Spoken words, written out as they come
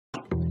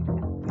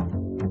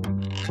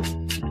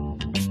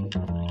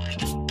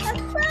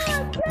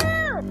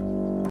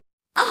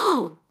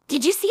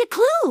Did you see a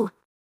clue?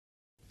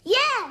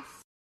 Yes!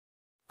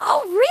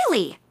 Oh,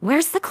 really?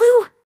 Where's the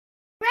clue?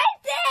 Right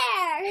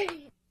there!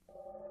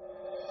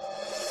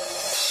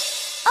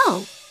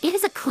 Oh, it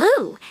is a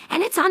clue,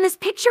 and it's on this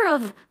picture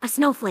of a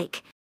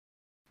snowflake.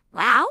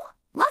 Wow,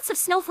 lots of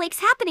snowflakes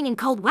happening in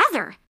cold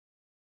weather.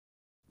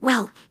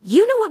 Well,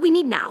 you know what we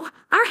need now.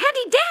 Our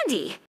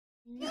handy-dandy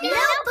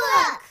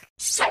Notebook!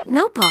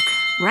 notebook,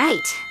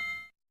 right.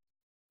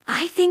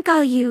 I think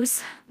I'll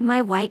use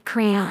my white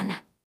crayon.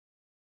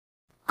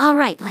 All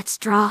right, let's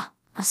draw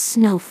a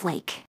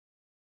snowflake.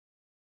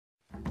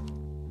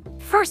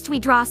 First, we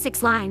draw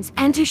 6 lines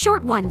and 2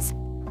 short ones.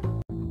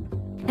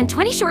 And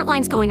 20 short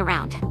lines going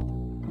around.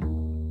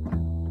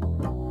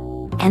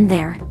 And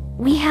there,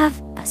 we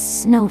have a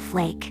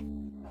snowflake.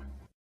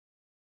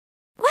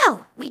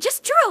 Well, we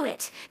just drew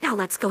it. Now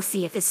let's go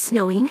see if it's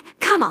snowing.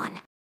 Come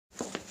on.